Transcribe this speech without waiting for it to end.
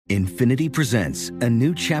Infinity presents a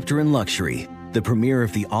new chapter in luxury, the premiere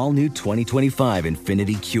of the all-new 2025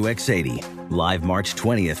 Infinity QX80, live March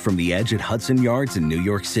 20th from the Edge at Hudson Yards in New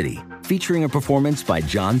York City, featuring a performance by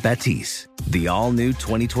John Batiste. The all-new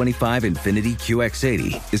 2025 Infinity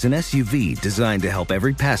QX80 is an SUV designed to help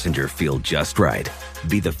every passenger feel just right.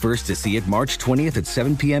 Be the first to see it March 20th at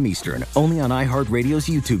 7 p.m. Eastern, only on iHeartRadio's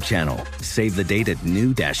YouTube channel. Save the date at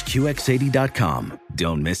new-QX80.com.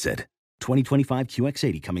 Don't miss it. 2025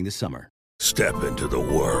 QX80 coming this summer. Step into the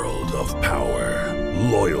world of power,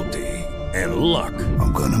 loyalty, and luck.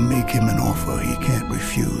 I'm gonna make him an offer he can't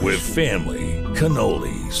refuse. With family,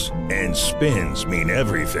 cannolis, and spins mean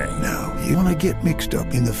everything. Now, you wanna get mixed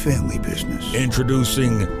up in the family business.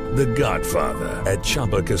 Introducing The Godfather at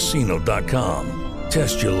ChumbaCasino.com.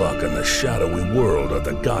 Test your luck in the shadowy world of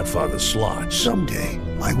The Godfather slot. Someday,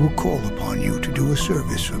 I will call upon you to do a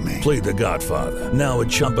service for me. Play The Godfather now at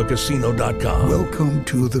ChumbaCasino.com. Welcome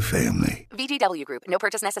to the family. VGW Group. No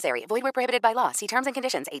purchase necessary. Void where prohibited by law. See terms and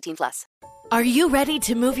conditions. 18+. Are you ready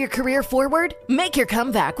to move your career forward? Make your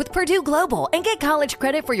comeback with Purdue Global and get college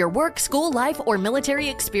credit for your work, school life, or military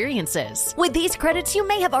experiences. With these credits, you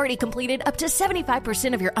may have already completed up to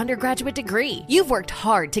 75% of your undergraduate degree. You've worked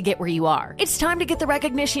hard to get where you are. It's time to get the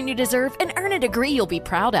recognition you deserve and earn a degree you'll be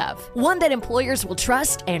proud of. One that employers will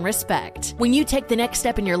trust and respect. When you take the next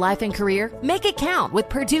step in your life and career, make it count with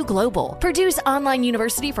Purdue Global, Purdue's online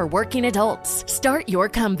university for working adults. Start your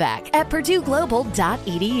comeback at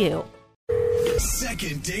purdueglobal.edu.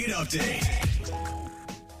 Second date update.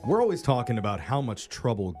 We're always talking about how much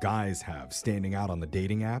trouble guys have standing out on the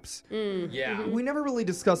dating apps. Yeah. We never really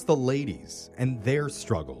discuss the ladies and their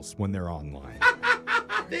struggles when they're online.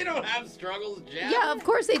 They don't have struggles, Jeff. Yeah, of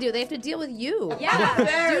course they do. They have to deal with you. Yeah.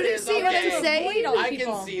 There Do it you is. see what Okay. I'm saying? I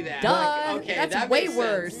can see that. Duh. Okay, That's that way makes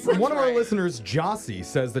worse. sense. One of our Right. listeners, Jossie,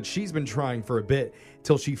 says that she's been trying for a bit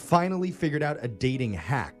till she finally figured out a dating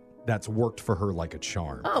hack that's worked for her like a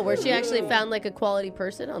charm. Oh, where she actually found like a quality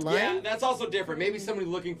person online? Yeah, that's also different. Maybe somebody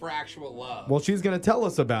looking for actual love. Well, she's going to tell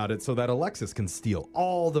us about it so that Alexis can steal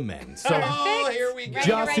all the men. So, Oh, here we go.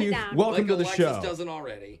 Jossie, welcome like to the Alexis show. doesn't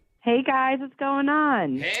already. Hey guys, what's going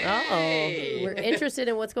on? Hey. We're interested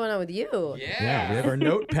in what's going on with you. Yeah, we have our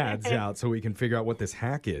notepads out so we can figure out what this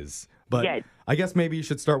hack is. But Yes. I guess maybe you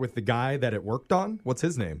should start with the guy that it worked on. What's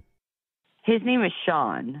his name? His name is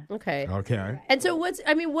Sean. Okay. Okay. And so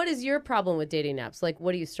what is your problem with dating apps? Like,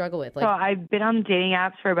 what do you struggle with? So Like, I've been on dating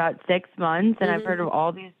apps for about 6 months, and I've heard Mm-hmm. of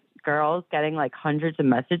all these girls getting like hundreds of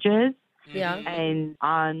messages. yeah. And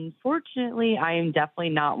unfortunately, I am definitely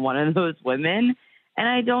not one of those women. And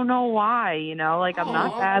I don't know why, like I'm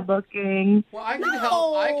not Aw. bad looking. Well, I can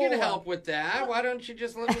help. I can help with that. Why don't you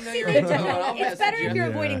just let me know your info and I'll It's message better you. if you're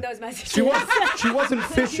Yeah. avoiding those messages. She wasn't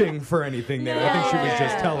fishing for anything there. I think she was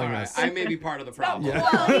just telling us. I may be part of the problem.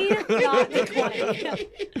 Quality, not the quantity.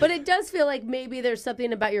 But it does feel like maybe there's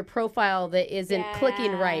something about your profile that isn't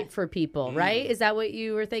clicking right for people, right? Is that what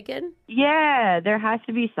you were thinking? Yeah, there has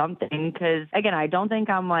to be something because, again, I don't think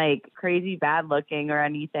I'm like crazy bad looking or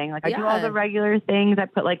anything. Like I do all Yeah. the regular things. I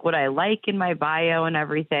put like what I like in my bio and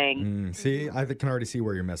everything. See, I can already see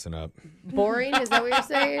where you're messing up. Boring? Is that what you're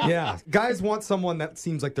saying? Yeah, guys want someone that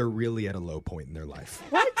seems like they're really at a low point in their life.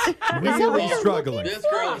 What? Is that what Really you're struggling. This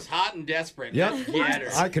girl is hot and desperate. Yep. Let's get her.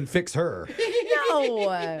 I can fix her.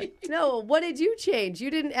 No. What did you change?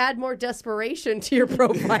 You didn't add more desperation to your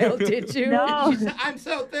profile, did you? No, I'm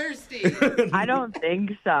so thirsty. I don't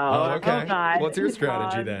think so. Oh, okay. I'm not. What's your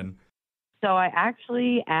strategy then? So I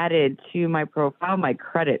actually added to my profile my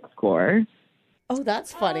credit score. Oh,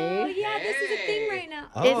 that's funny. Oh, yeah, this is a thing right now.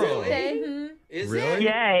 Oh. Is it okay? Mhm. Is Really? it?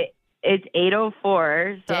 Yeah, it's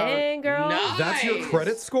 804. So Dang, girl. Nice. That's your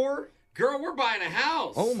credit score? Girl, we're buying a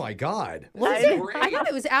house. Oh my God. What is it? Great. I thought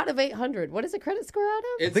it was out of 800. What is a credit score out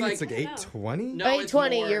of? I think it's like 820. No, it's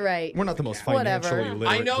 820, more. you're right. We're not the most Whatever. financially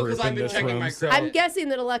literate I know, 'cause group I've in been this checking room. my So, credit. I'm guessing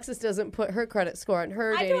that Alexis doesn't put her credit score on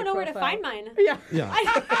her I dating don't know where to profile. find mine. Yeah.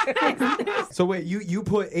 yeah. So wait, you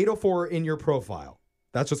put 804 in your profile.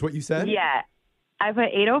 That's just what you said? yeah, I put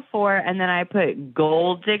 804 and then I put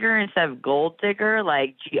gold digger instead of gold digger,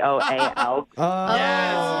 like GOAL.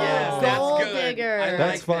 Yes, that's Gold good. digger. I like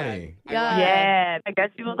That's that. funny. I Yeah. like Yeah, I guess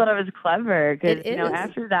people thought I was clever because, It is.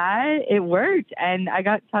 after that, it worked. And I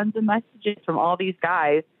got tons of messages from all these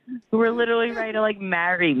guys who were literally ready to, like,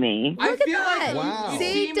 marry me. I Look at feel that. like Wow. you,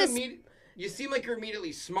 See, you seem like you're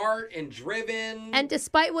immediately smart and driven. And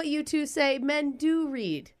despite what you two say, men do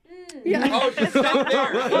read. Oh, just stop there.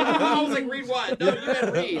 I was like, read what? No, you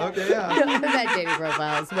meant read. Okay, yeah. I've had dating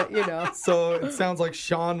profiles, but So it sounds like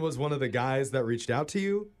Sean was one of the guys that reached out to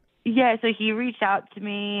you. Yeah, so he reached out to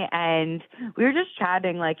me and we were just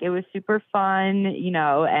chatting. Like, it was super fun,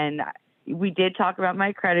 and we did talk about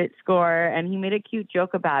my credit score, and he made a cute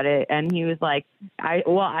joke about it. And he was like,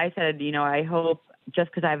 I said, I hope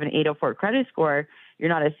just because I have an 804 credit score, you're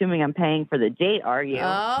not assuming I'm paying for the date, are you?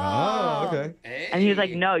 Oh, okay. Hey. And he was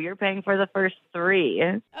like, no, you're paying for the first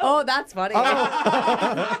 3. Oh, that's funny.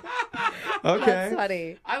 Okay. That's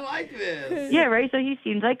funny. I like this. Yeah, right? So he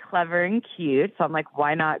seems like clever and cute. So I'm like,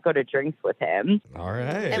 why not go to drinks with him? All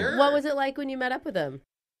right. And what was it like when you met up with him?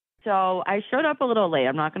 So I showed up a little late,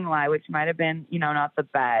 I'm not going to lie, which might have been, not the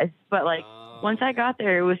best. But like once I got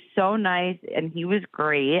there, it was so nice and he was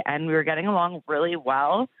great and we were getting along really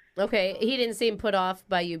well. Okay. He didn't seem put off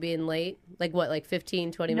by you being late? Like what, like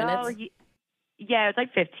 15, 20 minutes? Yeah, it was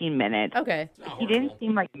like 15 minutes. Okay. He didn't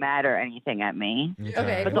seem like mad or anything at me.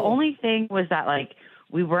 Okay. But the only thing was that like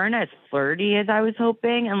we weren't as flirty as I was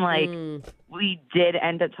hoping, and like we did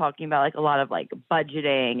end up talking about like a lot of like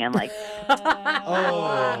budgeting and like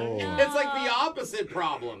It's like the opposite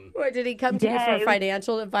problem. Or did he come to you for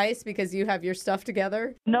financial advice because you have your stuff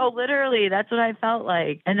together? No, literally, that's what I felt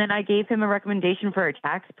like. And then I gave him a recommendation for a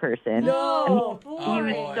tax person. No, he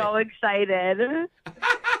was so excited.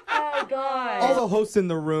 Oh, God. All the hosts in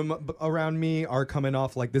the room around me are coming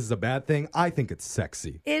off like this is a bad thing. I think it's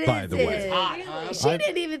sexy, by the way. It's hot, huh? She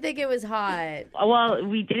didn't even think it was hot. Well,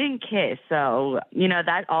 we didn't kiss, so,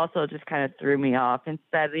 that also just kind of threw me off.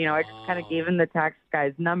 Instead, I just kind of gave him the tax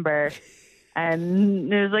guy's number.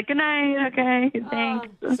 And it was like, good night, okay, thanks.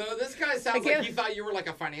 So this guy sounds like he thought you were like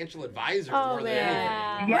a financial advisor more than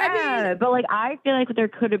anything. Yeah, but like I feel like there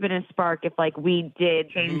could have been a spark if like we did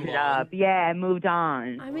change it up. Yeah, moved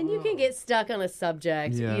on. I mean, you can get stuck on a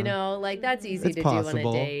subject, like that's easy to do on a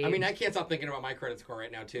date. I mean, I can't stop thinking about my credit score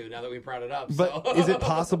right now too, now that we brought it up. But so. is it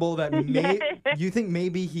possible that you think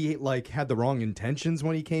maybe he like had the wrong intentions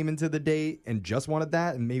when he came into the date and just wanted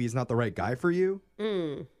that, and maybe he's not the right guy for you?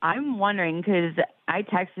 I'm wondering because I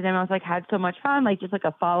texted him. I was like, had so much fun, like just like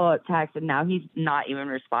a follow-up text, and now he's not even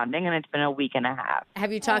responding, and it's been a week and a half.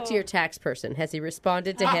 Have you talked to your tax person? Has he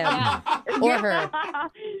responded to him or her?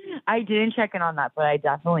 I didn't check in on that, but I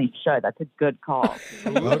definitely should. That's a good call.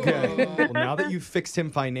 Okay. Well, now that you've fixed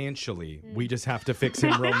him financially, we just have to fix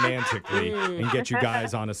him romantically and get you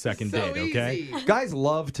guys on a second date, okay? Easy. Guys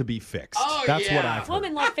love to be fixed. Oh, That's what yeah. I've heard.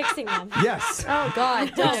 Women love fixing them. Yes. Oh,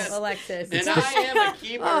 God, don't, Alexis. And I am a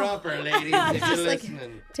keeper-upper, ladies, if you're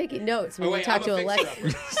listening. Taking notes when we I'm talk to a Alexis.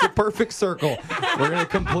 fixer-upper. It's the perfect circle. We're going to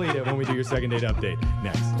complete it when we do your second date update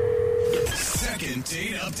next. Second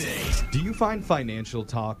date update. Do you find financial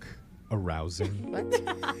talk arousing?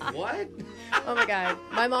 What? Oh, my God.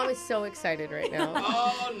 My mom is so excited right now.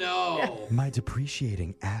 Oh, no. My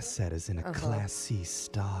depreciating asset is in a Class C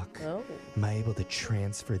stock. Oh. Am I able to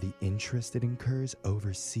transfer the interest it incurs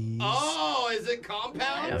overseas Oh, is it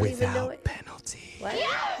compound? don't even know without it. penalty? What?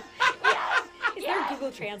 Is there a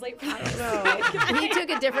Google Translate for that? He took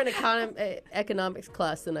a different economics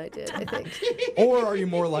class than I did, I think. Or are you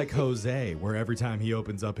more like Jose, where every time he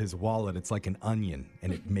opens up his wallet, it's like an onion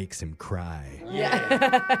and it makes him cry? Wow.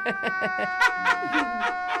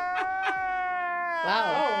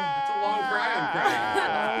 That's a long cry I'm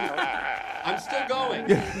crying. I'm still going.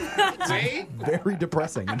 Wait. Very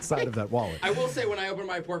depressing inside of that wallet. I will say when I open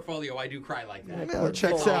my portfolio, I do cry like that. Yeah, it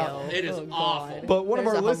checks out. It is awful. But one of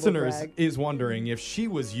There's our a humble listeners brag. is wondering if she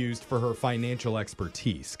was used for her financial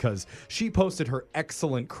expertise because she posted her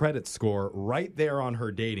excellent credit score right there on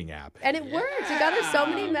her dating app. And it worked. You got her so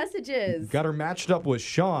many messages. Got her matched up with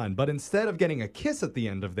Sean, but instead of getting a kiss at the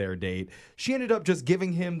end of their date, she ended up just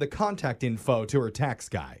giving him the contact info to her tax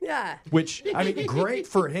guy. Yeah. Which, I mean, great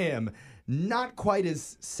for him, not quite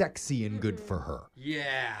as sexy and good for her.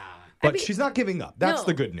 Yeah. But she's not giving up. That's No.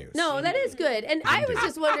 the good news. No, that is good. And I was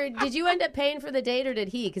just wondering, did you end up paying for the date or did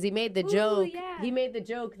he? Because he made the joke. yeah. He made the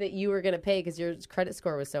joke that you were going to pay because your credit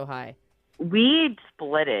score was so high. We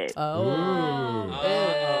split it. Oh,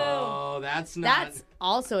 that's not. That's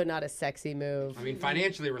also not a sexy move. I mean,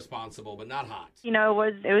 financially responsible, but not hot. It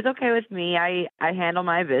was okay with me. I handle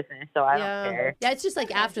my business, so I don't care. Yeah, it's just like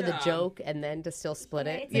after the job. joke and then to still split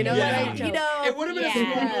it. It's You know, Yeah. like, you know. It would have been a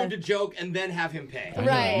Yeah. smooth move to joke and then have him pay. I know.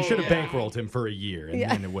 Right. You should have bankrolled him for a year, and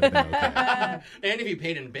then it would have been okay. And if he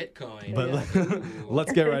paid in Bitcoin. But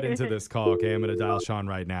let's get right into this call, okay? I'm going to dial Sean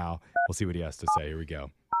right now. We'll see what he has to say. Here we go.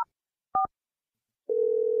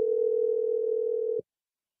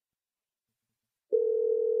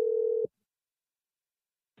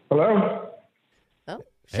 Hello? Oh,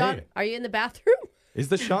 Sean, Hey. are you in the bathroom? Is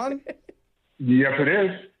this Sean? Yes, it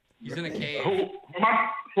is. He's in a cave. Who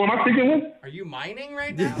am I speaking with? Are you mining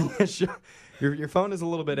right now? Your phone is a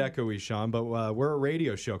little bit echoey, Sean, but we're a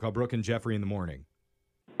radio show called Brooke and Jeffrey in the Morning.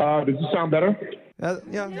 Does this sound better?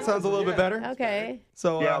 Yeah, it sounds a little bit better. Okay.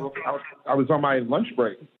 So Yeah, I was on my lunch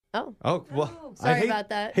break. Oh. Oh, well, Sorry about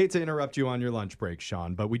that. Hate to interrupt you on your lunch break,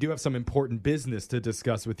 Sean, but we do have some important business to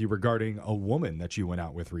discuss with you regarding a woman that you went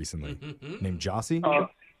out with recently named Jossie.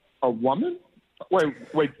 A woman? Wait.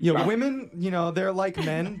 Women, they're like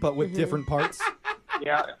men, but with different parts.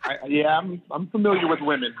 Yeah, I'm familiar with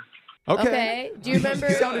women. Okay. Do you remember?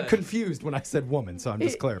 You sounded confused when I said woman, so I'm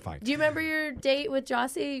just clarifying. Do you remember your date with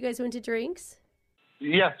Jossie? You guys went to drinks?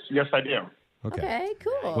 Yes, I do. Okay,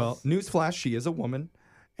 cool. Well, newsflash, she is a woman.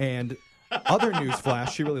 And other newsflash,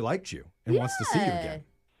 she really liked you and wants to see you again.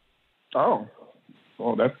 Oh,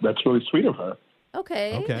 well, that's really sweet of her.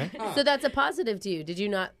 Okay. So that's a positive to you. Did you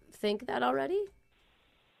not think that already?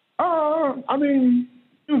 I mean,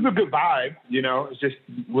 it was a good vibe, It just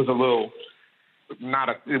was a little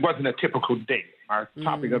it wasn't a typical date. Our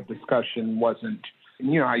topic of discussion wasn't,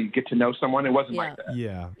 how you get to know someone. It wasn't like that.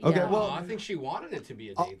 Yeah. Okay, well, I think she wanted it to be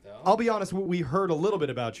a date, though. I'll be honest, we heard a little bit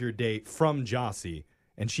about your date from Jossie,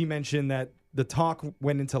 and she mentioned that the talk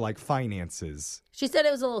went into, like, finances. She said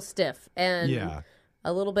it was a little stiff and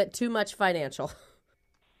a little bit too much financial.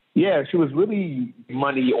 Yeah, she was really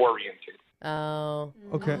money-oriented. Oh.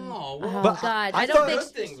 Okay. Oh, But God. I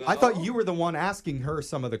thought you were the one asking her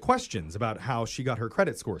some of the questions about how she got her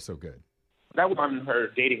credit score so good. That was on her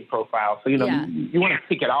dating profile. So, you want to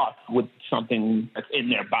kick it off with something that's in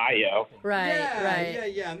their bio.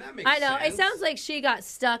 Right. Yeah, and that makes I know. sense. It sounds like she got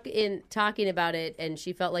stuck in talking about it, and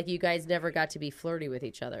she felt like you guys never got to be flirty with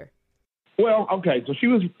each other. Well, okay, so she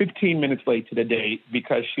was 15 minutes late to the date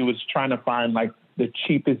because she was trying to find, like, the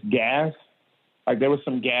cheapest gas. Like, there was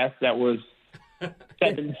some gas that was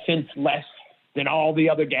 7 cents less than all the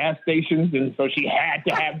other gas stations, and so she had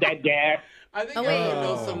to have that gas. I think everyone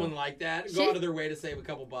knows someone like that. Go out of their way to save a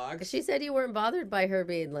couple bucks. She said you weren't bothered by her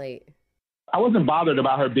being late. I wasn't bothered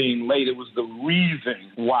about her being late. It was the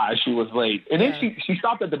reason why she was late. And then she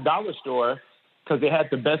stopped at the dollar store because they had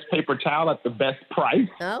the best paper towel at the best price.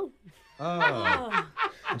 Oh.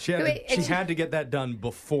 And she had to get that done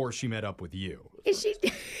before she met up with you. Is she?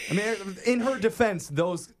 I mean, in her defense,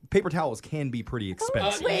 those paper towels can be pretty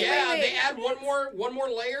expensive. Wait. They add one more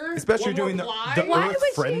layer. Especially one doing more the ply.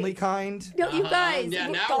 earth-friendly kind. No, you guys. Yeah,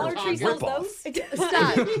 now Dollar we're Tree talking. sells those.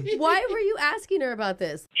 Stop. Why were you asking her about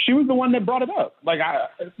this? She was the one that brought it up. Like,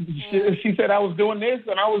 she said I was doing this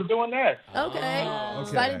and I was doing that.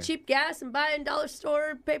 Okay. Finding cheap gas and buying dollar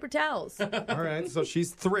store paper towels. All right, so she's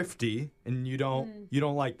thrifty, and you don't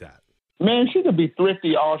like that. Man, she could be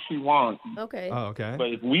thrifty all she wants. Okay. Oh, okay. But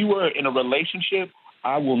if we were in a relationship,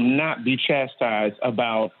 I will not be chastised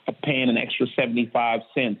about paying an extra 75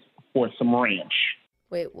 cents for some ranch.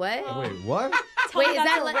 Wait, what? Wait, what? Wait, is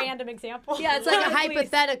that a like random example? Yeah, it's like a Please.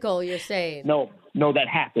 hypothetical, you're saying. No, that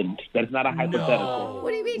happened. That's not a hypothetical.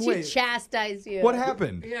 What do you mean Wait. she chastised you? What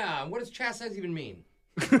happened? Yeah, what does chastise even mean?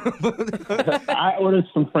 I ordered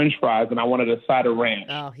some French fries and I wanted a side of ranch.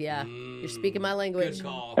 Oh, yeah. You're speaking my language. Good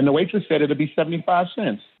call. And the waitress said it'd be 75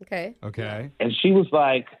 cents. Okay. Okay. And she was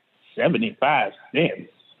like, 75 cents?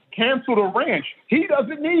 Cancel the ranch. He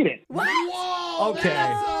doesn't need it. What? Whoa! Okay.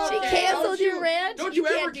 that's She canceled your ranch? Don't you You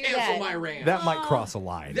ever can't do cancel that. my ranch. That might cross a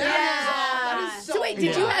line. That is So wait,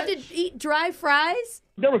 did you have to eat dry fries?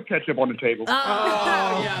 There was ketchup on the table.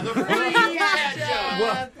 Oh, yeah, the free ketchup.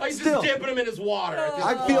 Well, Oh, he's still. just dipping him in his water.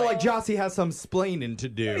 I feel like Jossie has some splaining to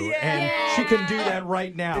do, and she can do that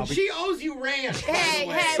right now. And she owes you ranch, by Hey, the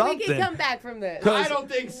way. we can Something. come back from this. I don't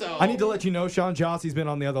think so. I need to let you know, Sean, Jossie's been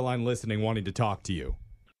on the other line listening, wanting to talk to you.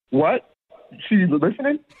 What? She's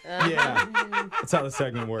listening? Yeah, that's how the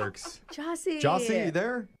segment works. Jossie. Jossie, you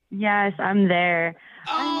there? Yes, I'm there.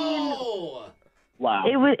 Oh! Wow.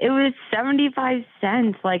 It was 75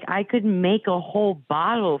 cents. Like, I could make a whole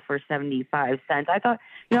bottle for 75 cents. I thought,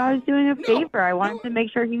 I was doing a favor. I wanted to make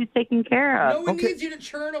sure he was taken care of. No one needs you to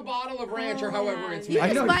churn a bottle of ranch or however it's You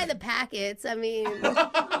made. just buy the packets. I mean,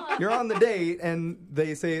 You're on the date, and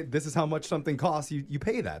they say this is how much something costs. You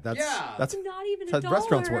pay that. That's Not even that's a how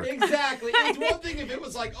restaurants dollar. work. Exactly. It's one thing if it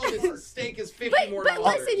was like, oh, this steak is $50 more. but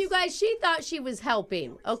listen, you guys, she thought she was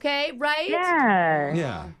helping. Okay, right? Yeah.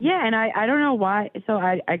 Yeah. Yeah, and I don't know why. So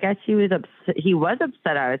I guess he was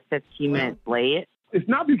upset I was 15 minutes late. It's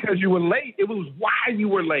not because you were late. It was why you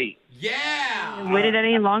were late. Yeah. If I waited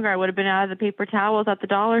any longer, I would have been out of the paper towels at the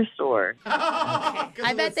dollar store. Oh,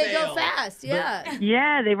 I bet they go fast. Yeah.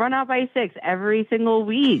 Yeah, they run out by 6 every single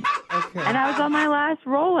week. Okay. And I was on my last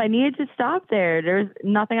roll. I needed to stop there. There's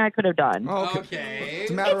nothing I could have done. Okay.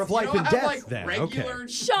 It's a matter of life and death like then. regular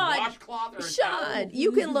Sean, washcloth or a Sean,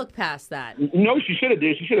 you can look past that. No, she should have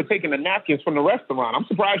did. She should have taken the napkins from the restaurant. I'm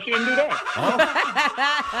surprised she didn't do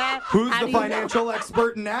that. Who's the financial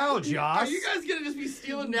expert now, Josh? Are you guys going to just be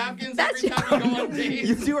stealing napkins every time you go on dates?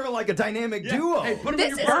 You two are like a dynamic duo. Hey, put them in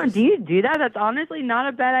your Sean, purse. do you do that? That's honestly not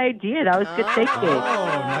a bad idea. That was good thinking. Oh,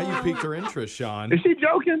 now you piqued her interest, Sean. Is she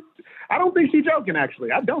joking? I don't think she's joking,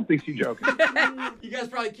 actually. I don't think she's joking. You guys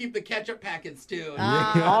probably keep the ketchup packets, too.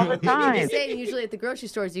 All the time. You're saying usually at the grocery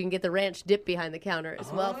stores you can get the ranch dip behind the counter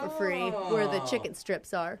as well for free, where the chicken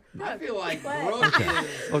strips are. I feel like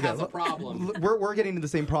groceries has a problem. We're getting to the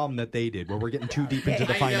same problem that they did, where we're getting too deep into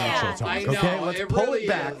the I financial know, talk. I know. Okay, let's It pull really it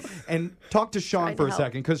back is. and talk to Sean Trying for to a help.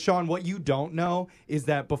 second. Because Sean, what you don't know is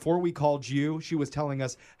that before we called you, she was telling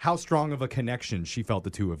us how strong of a connection she felt the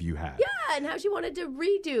two of you had. Yeah, and how she wanted to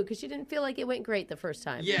redo because she didn't feel like it went great the first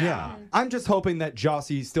time. Yeah. I'm just hoping that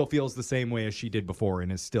Jossie still feels the same way as she did before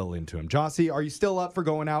and is still into him. Jossie, are you still up for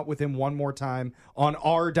going out with him one more time on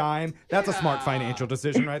our dime? That's a smart financial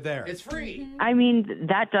decision right there. It's free. I mean,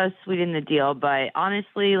 that does sweeten the deal, but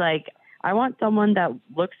honestly, like, I want someone that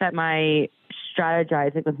looks at my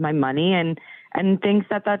strategizing with my money and thinks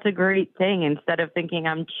that that's a great thing instead of thinking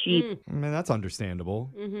I'm cheap. I mean, that's understandable.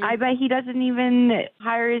 I bet he doesn't even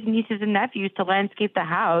hire his nieces and nephews to landscape the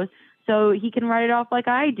house, so he can write it off like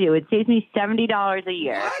I do. It saves me $70 a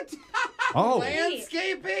year. What? Oh.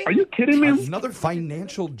 Landscaping? Are you kidding me? Another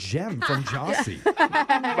financial gem from Jossie.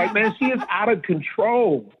 Like, man, she is out of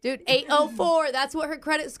control. Dude, 804. That's what her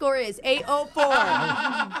credit score is. 804.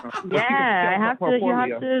 Yeah, you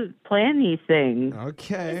have to plan these things.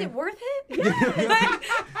 Okay. Is it worth it?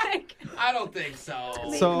 I don't think so.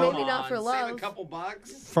 So- maybe not for Save love. a couple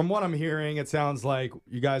bucks. From what I'm hearing, it sounds like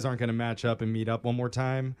you guys aren't going to match up and meet up one more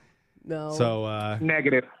time. No. So,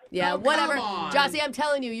 Negative. Yeah, Oh, whatever. come on. Jossie, I'm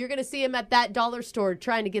telling you, you're going to see him at that dollar store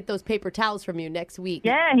trying to get those paper towels from you next week.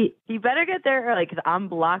 Yeah, he better get there early because I'm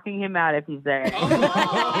blocking him out if he's there.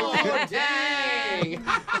 Oh, dang.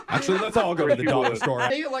 actually, let's all go to the dollar store.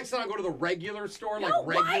 Maybe Alexa and I go to the regular store, like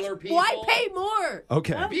regular people. Why pay more?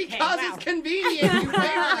 Okay. Because it's convenient. You pay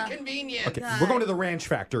for the convenience. Okay, we're going to the Ranch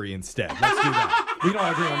Factory instead. Let's do that. We don't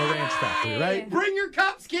agree on the Ranch Factory, right? Bring your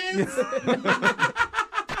cups, kids.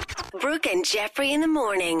 Brooke and Jeffrey in the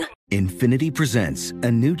morning. Infiniti presents a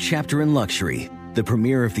new chapter in luxury, the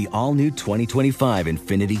premiere of the all-new 2025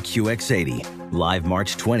 Infiniti QX80, live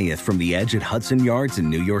March 20th from the Edge at Hudson Yards in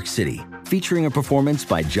New York City, featuring a performance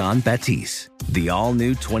by John Batiste. The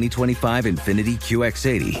all-new 2025 Infiniti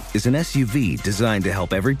QX80 is an SUV designed to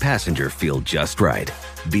help every passenger feel just right.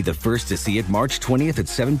 Be the first to see it March 20th at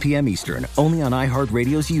 7 p.m. Eastern, only on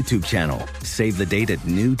iHeartRadio's YouTube channel. Save the date at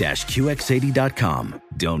new-QX80.com.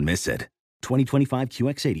 Don't miss it. 2025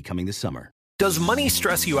 QX80 coming this summer. Does money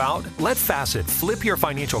stress you out? Let Facet flip your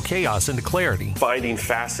financial chaos into clarity. Finding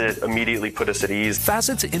Facet immediately put us at ease.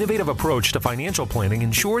 Facet's innovative approach to financial planning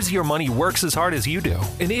ensures your money works as hard as you do,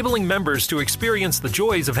 enabling members to experience the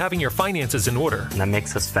joys of having your finances in order. And that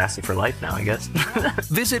makes us Facet for life now, I guess.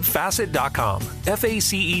 Visit Facet.com,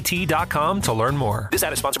 FACET.com to learn more. This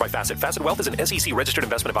ad is sponsored by Facet. Facet Wealth is an SEC registered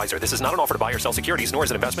investment advisor. This is not an offer to buy or sell securities, nor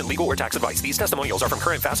is it investment, legal, or tax advice. These testimonials are from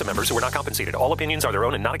current Facet members who are not compensated. All opinions are their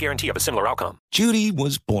own and not a guarantee of a similar outcome. Judy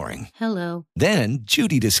was boring. Hello. Then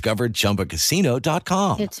Judy discovered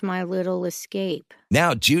ChumbaCasino.com. It's my little escape.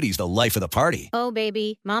 Now Judy's the life of the party. Oh,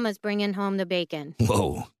 baby, mama's bringing home the bacon.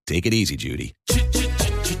 Whoa, take it easy, Judy.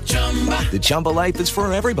 The Chumba life is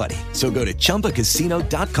for everybody. So go to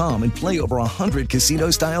ChumbaCasino.com and play over 100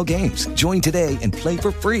 casino-style games. Join today and play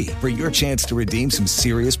for free for your chance to redeem some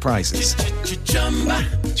serious prizes.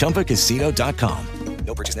 ChumbaCasino.com.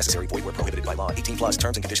 No purchase necessary. Void where prohibited by law. 18 plus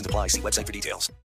terms and conditions apply. See website for details.